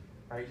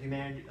 Right?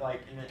 Humanity,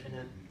 like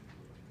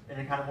in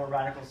a kind of more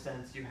radical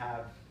sense, you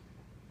have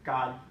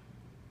God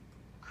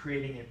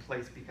creating a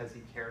place because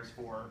he cares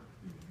for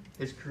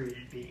his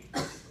created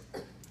beings.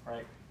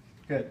 Right?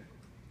 Good.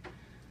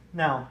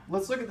 Now,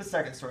 let's look at the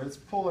second story. Let's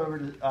pull over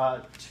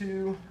to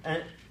 2.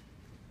 And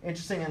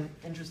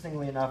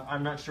interestingly enough,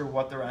 I'm not sure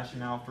what the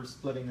rationale for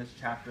splitting this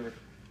chapter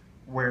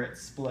where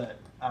it's split,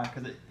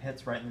 because it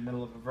hits right in the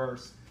middle of a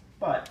verse.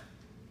 But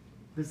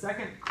the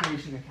second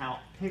creation account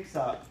picks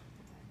up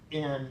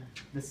in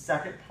the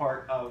second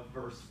part of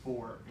verse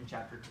 4 in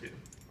chapter 2.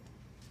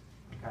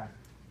 Okay.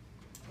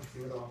 Let's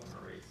see, what do I want to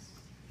erase?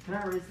 Can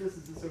I erase this?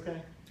 Is this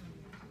okay?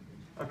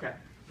 Okay.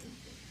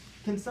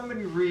 Can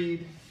somebody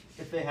read,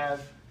 if they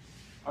have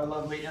our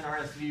lovely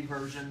NRSV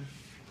version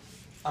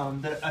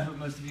that I hope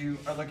most of you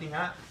are looking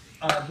at?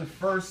 The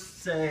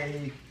first,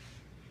 say,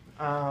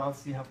 let's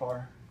see how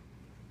far.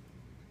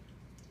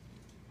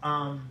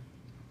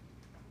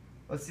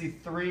 Let's see,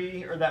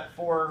 3, or that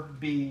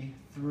 4b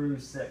through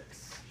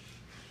 6.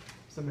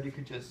 Somebody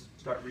could just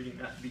start reading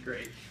that, would be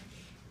great.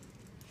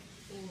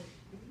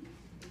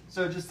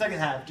 So just second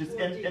half, just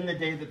in the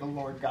day that the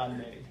Lord God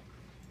made.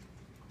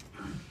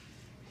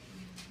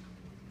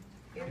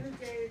 In the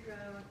day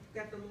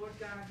that the Lord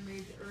God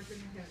made the earth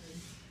and the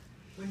heavens,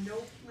 when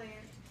no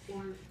plant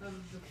or of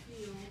the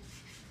field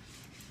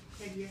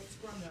had yet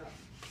sprung up,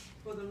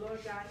 for the Lord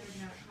God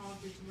had not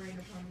caused it to rain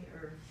upon the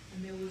earth,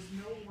 and there was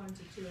no one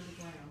to till the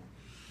ground.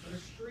 But a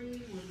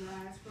stream would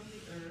rise from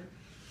the earth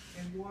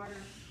and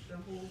water the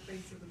whole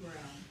face of the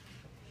ground.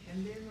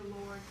 And then the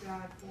Lord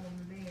God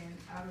formed man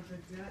out of the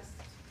dust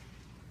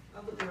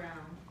of the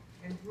ground,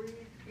 and breathed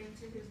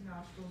into his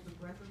nostrils the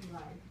breath of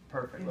life,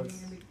 Perfect. and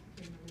Let's. man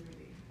became a living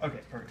being. Okay,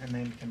 perfect. And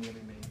man became a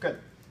living being. Good.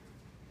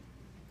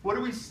 What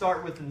do we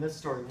start with in this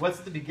story? What's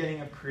the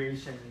beginning of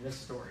creation in this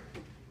story?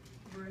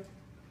 Breath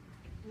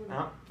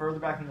Further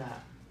back than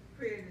that.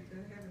 created the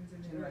heavens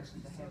and the earth.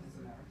 Generations, the heavens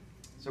and earth.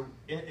 So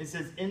it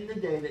says, in the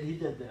day that he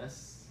did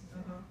this,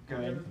 There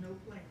good. was no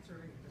plants or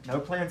anything. No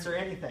plants or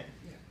anything.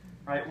 Yeah.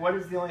 Right? What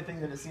is the only thing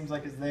that it seems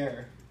like is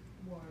there?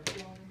 Water.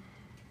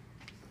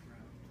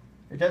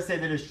 It does say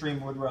that a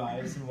stream would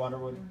rise and water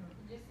would. It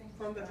just seems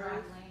From the like dry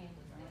earth. land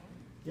was there.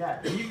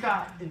 Yeah, and you've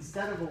got,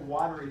 instead of a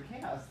watery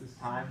chaos this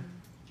time,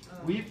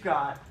 Oh. we've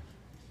got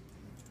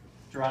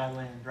dry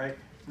land, right?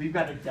 We've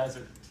got a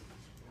desert.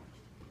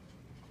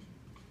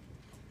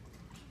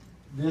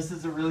 This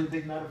is a really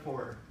big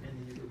metaphor in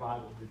the Hebrew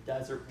Bible, the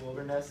desert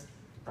wilderness,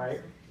 right?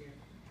 Yeah.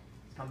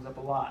 Comes up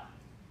a lot.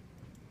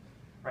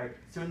 Right?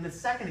 So in the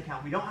second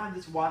account, we don't have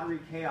this watery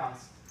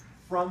chaos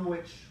from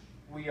which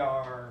we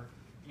are,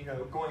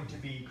 going to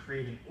be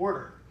creating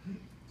order.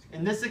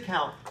 In this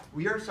account,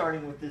 we are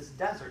starting with this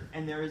desert,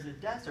 and there is a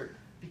desert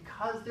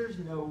because there's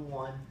no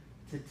one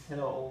to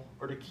till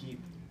or to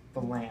keep the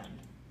land.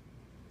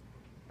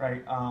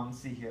 Right? Let's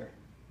see here.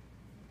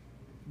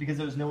 Because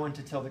there's no one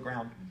to till the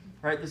ground.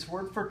 Right? This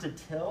word for to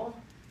till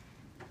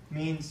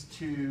means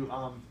to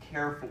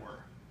care for.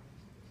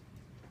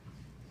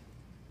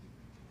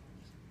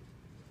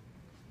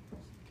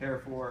 Care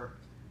for,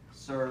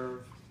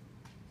 serve,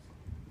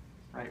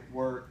 right?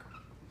 Work,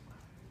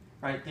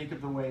 right? Think of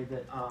the way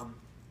that,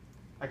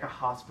 like a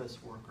hospice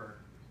worker,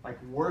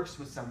 like works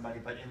with somebody,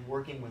 but in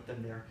working with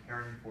them, they're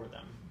caring for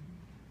them,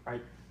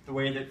 right? The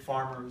way that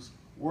farmers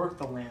work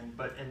the land,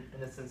 but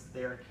in a sense,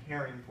 they're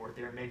caring for it.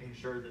 They're making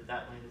sure that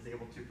that land is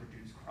able to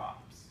produce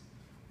crops,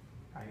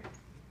 right?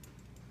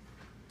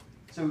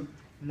 So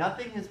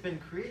nothing has been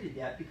created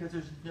yet because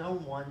there's no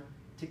one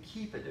to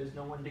keep it. There's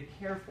no one to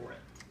care for it.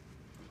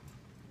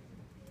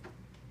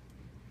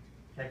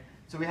 Okay,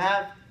 so we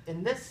have,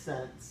 in this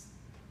sense,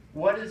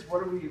 what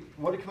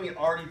can we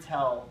already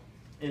tell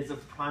is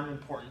of prime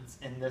importance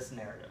in this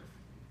narrative,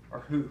 or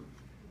who?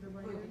 The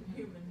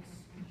humans.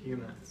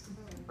 Humans,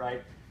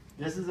 right?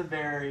 This is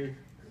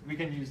we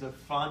can use a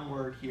fun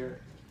word here,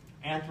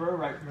 anthro,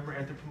 right? Remember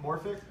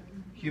anthropomorphic,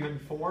 human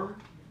form.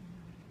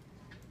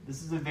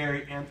 This is a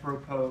very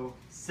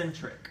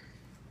anthropocentric,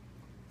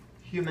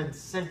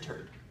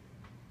 human-centered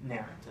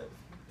narrative,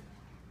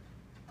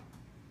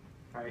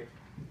 right?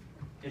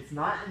 It's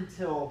not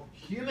until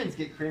humans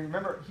get created.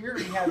 Remember, here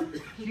we have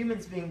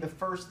humans being the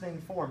first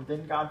thing formed.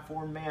 Then God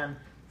formed man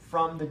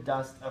from the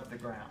dust of the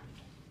ground.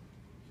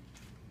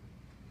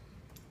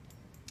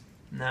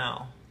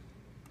 Now,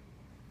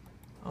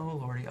 oh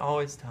Lordy,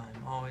 always time,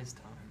 always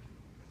time.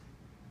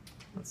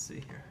 Let's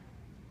see here.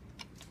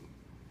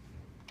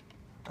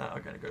 I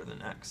gotta go to the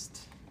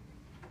next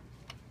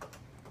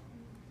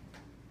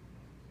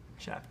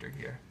chapter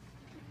here.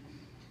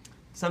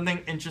 Something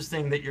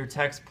interesting that your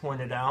text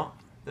pointed out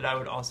that I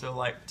would also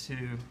like to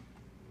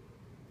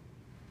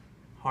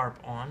harp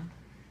on.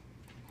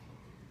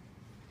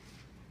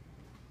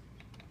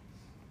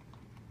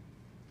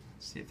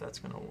 See if that's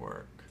going to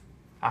work.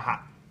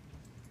 Aha.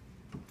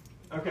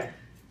 Okay.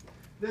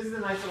 This is a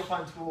nice little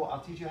fun tool. I'll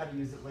teach you how to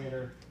use it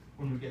later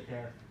when we get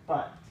there.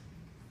 But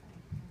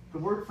the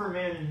word for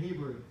man in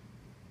Hebrew,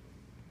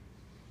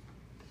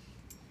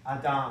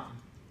 Adam,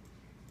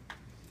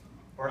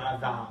 or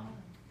Adam,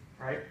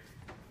 right?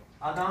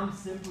 Adam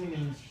simply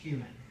means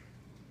human.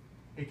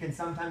 It can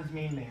sometimes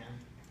mean man,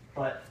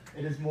 but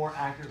it is more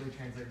accurately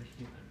translated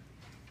human.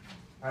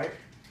 Right?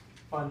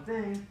 Fun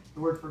thing, the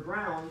word for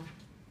ground,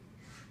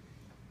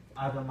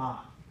 Adamah.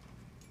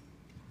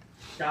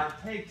 God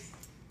takes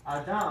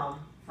Adam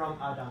from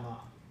Adamah.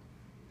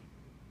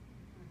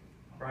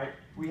 Right?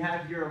 We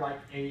have here like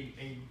a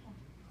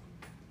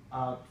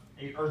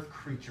earth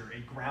creature,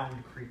 a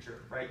ground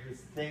creature, right? This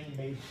thing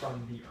made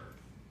from the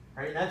earth.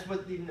 Right? And that's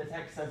what even the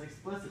text says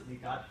explicitly.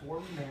 God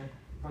formed man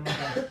from the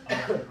dust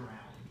of the ground.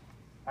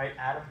 Right?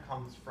 Adam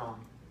comes from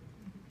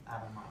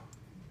Adamah.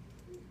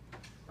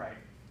 Right?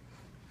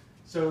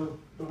 So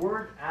the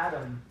word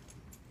Adam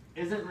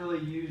isn't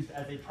really used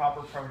as a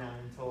proper pronoun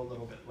until a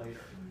little bit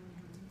later.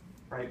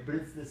 Right? But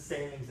it's the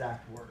same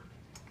exact word.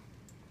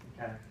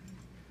 Okay?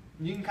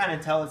 You can kind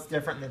of tell it's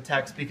different in the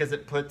text because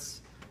it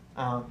puts,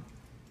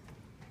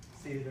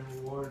 see, the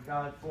Lord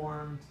God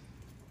formed,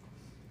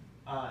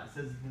 it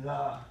says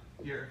the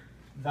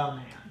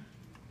man.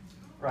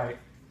 Right?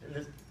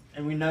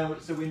 And we know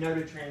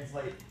to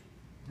translate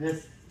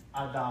this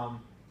Adam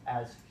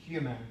as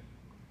human,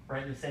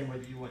 right? In the same way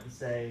that you wouldn't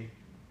say,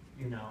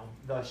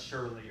 the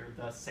Shirley or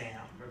the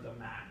Sam or the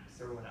Max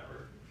or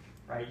whatever,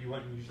 right? You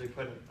wouldn't usually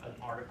put an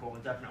article, a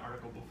definite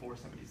article before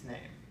somebody's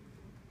name.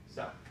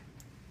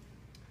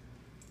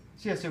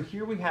 So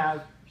here we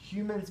have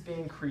humans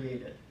being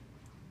created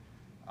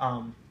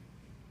from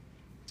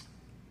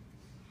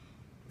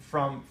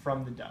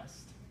the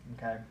dust.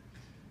 Okay.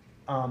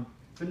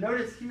 But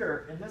notice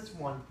here in this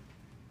one,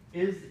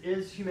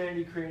 is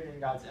humanity created in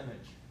God's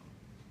image?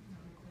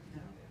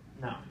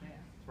 No.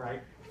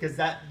 Right? because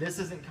this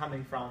isn't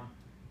coming from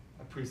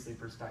a priestly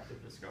perspective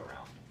this go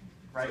around,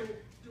 right? So,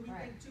 do we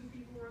Right. think two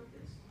people wrote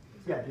this?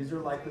 Yeah, these are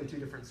likely two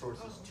different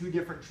sources, two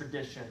different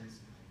traditions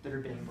that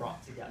are being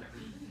brought together.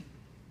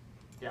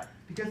 Yeah,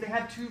 because they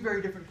have two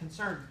very different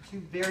concerns,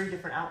 two very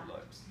different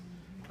outlooks,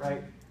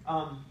 right?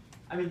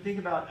 I mean, think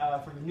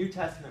about from a New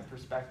Testament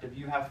perspective,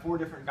 you have 4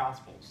 different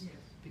Gospels, Yes.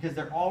 because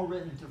they're all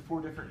written to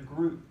 4 different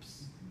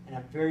groups and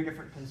have very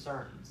different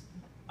concerns.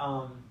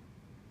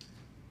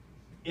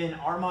 In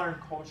our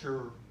modern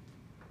culture,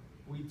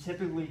 we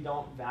typically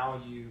don't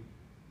value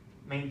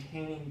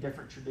maintaining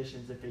different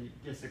traditions if they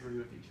disagree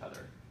with each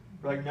other.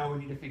 We're like, no, we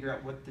need to figure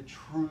out what the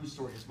true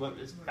story is, what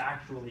is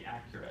factually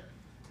accurate.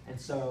 And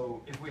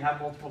so if we have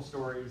multiple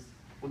stories,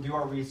 we'll do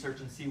our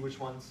research and see which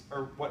ones,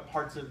 or what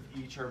parts of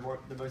each are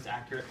the most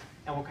accurate,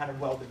 and we'll kind of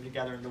weld them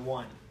together into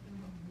one.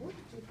 What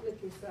did you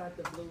click inside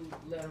the blue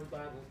letter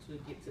Bible to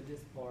get to this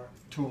part?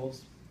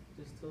 Tools.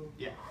 This tool?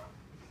 Yeah.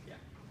 Yeah.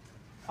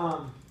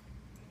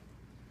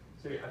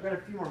 So yeah, I've got a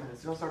few more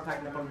minutes. Don't start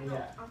packing up on me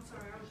yet. I'm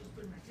sorry, I was just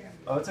putting my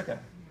tablet. Oh, it's okay. Yeah,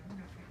 I'm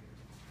not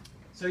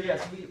packing. So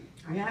yes, we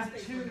I have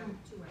stayed two. for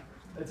about 2 hours.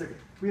 That's okay.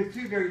 We have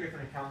 2 very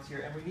different accounts here,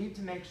 and we need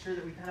to make sure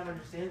that we kind of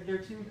understand that they're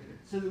 2,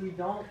 so that we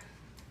don't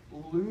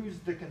lose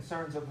the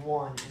concerns of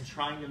one in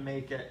trying to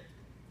make it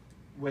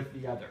with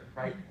the other,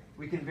 right?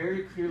 We can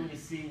very clearly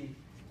see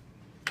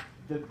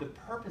the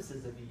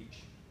purposes of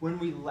each when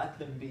we let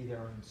them be their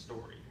own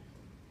story.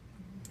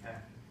 Okay.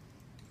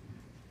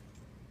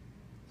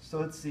 So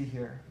let's see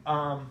here.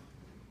 But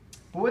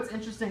what's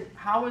interesting,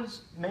 how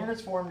is man is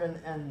formed,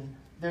 and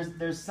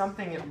there's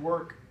something at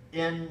work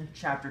in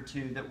chapter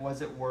 2 that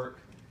was at work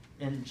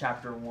in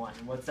chapter 1.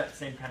 What's that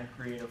same kind of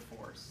creative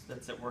force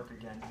that's at work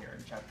again here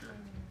in chapter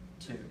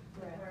 2?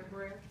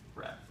 Breath.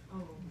 Breath,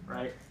 Oh.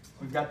 right?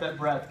 We've got that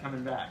breath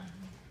coming back,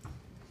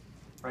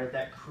 right?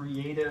 That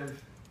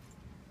creative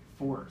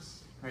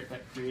force, right?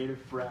 That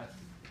creative breath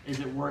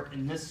is at work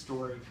in this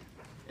story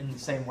in the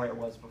same way it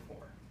was before.